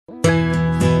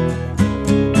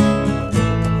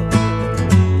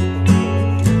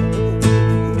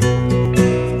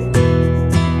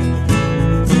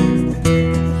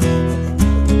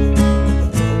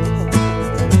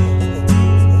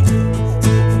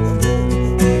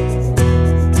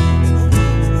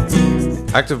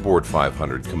ActivBoard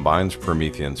 500 combines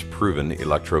Promethean's proven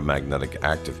electromagnetic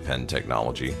active pen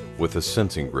technology with a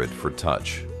sensing grid for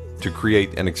touch to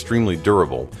create an extremely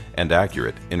durable and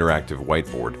accurate interactive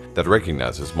whiteboard that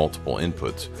recognizes multiple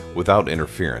inputs without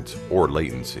interference or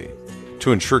latency.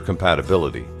 To ensure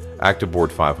compatibility,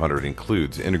 ActivBoard 500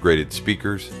 includes integrated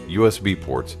speakers, USB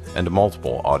ports, and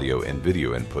multiple audio and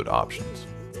video input options.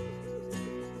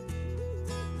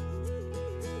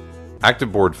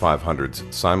 ActivBoard 500's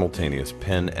simultaneous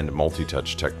pen and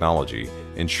multi-touch technology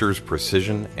ensures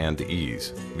precision and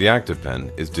ease. The Active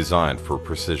Pen is designed for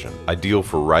precision, ideal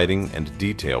for writing and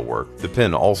detail work. The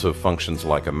pen also functions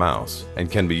like a mouse and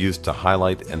can be used to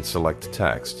highlight and select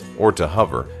text, or to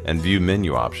hover and view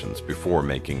menu options before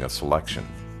making a selection.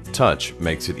 Touch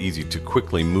makes it easy to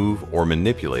quickly move or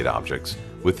manipulate objects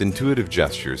with intuitive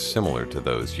gestures similar to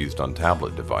those used on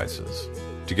tablet devices.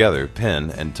 Together,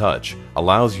 Pen and Touch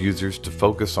allows users to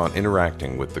focus on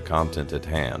interacting with the content at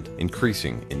hand,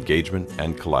 increasing engagement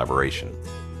and collaboration.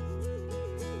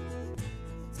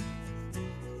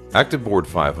 ActivBoard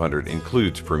 500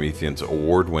 includes Promethean's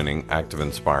award-winning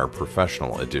ActivInspire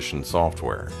Professional Edition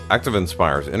software.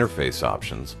 ActivInspire's interface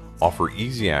options offer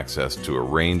easy access to a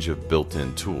range of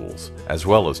built-in tools, as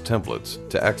well as templates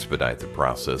to expedite the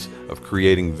process of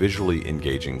creating visually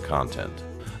engaging content.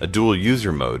 A dual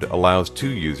user mode allows two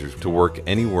users to work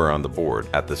anywhere on the board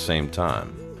at the same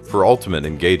time. For ultimate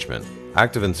engagement,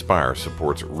 ActivInspire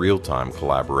supports real-time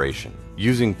collaboration.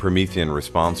 Using Promethean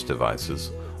response devices,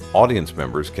 audience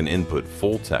members can input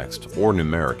full text or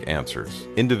numeric answers.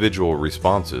 Individual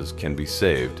responses can be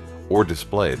saved or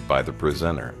displayed by the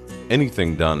presenter.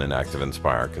 Anything done in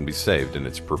ActivInspire can be saved in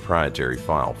its proprietary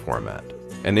file format.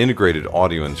 An integrated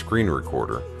audio and screen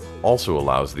recorder also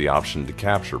allows the option to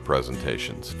capture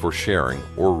presentations for sharing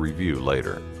or review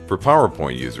later. For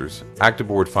PowerPoint users,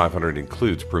 ActivBoard 500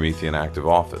 includes Promethean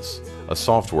ActiveOffice, a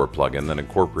software plugin that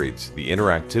incorporates the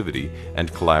interactivity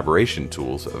and collaboration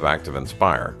tools of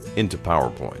ActivInspire into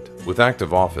PowerPoint. With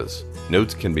ActiveOffice,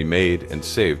 notes can be made and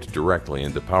saved directly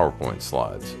into PowerPoint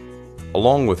slides.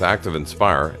 Along with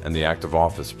ActivInspire and the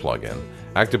ActiveOffice plugin,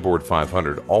 ActivBoard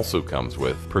 500 also comes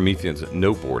with Promethean's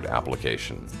Noteboard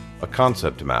application. A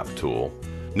concept map tool,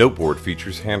 Noteboard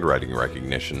features handwriting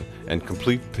recognition and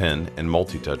complete pen and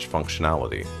multi-touch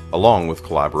functionality, along with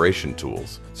collaboration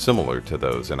tools similar to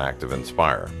those in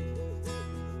ActivInspire.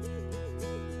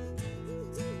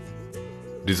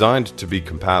 Designed to be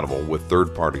compatible with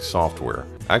third-party software,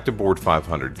 ActivBoard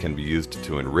 500 can be used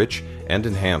to enrich and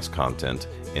enhance content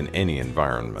in any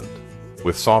environment.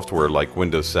 With software like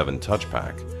Windows 7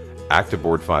 TouchPack,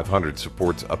 ActivBoard 500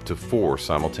 supports up to 4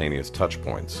 simultaneous touch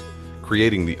points,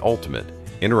 creating the ultimate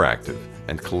interactive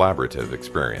and collaborative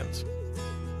experience.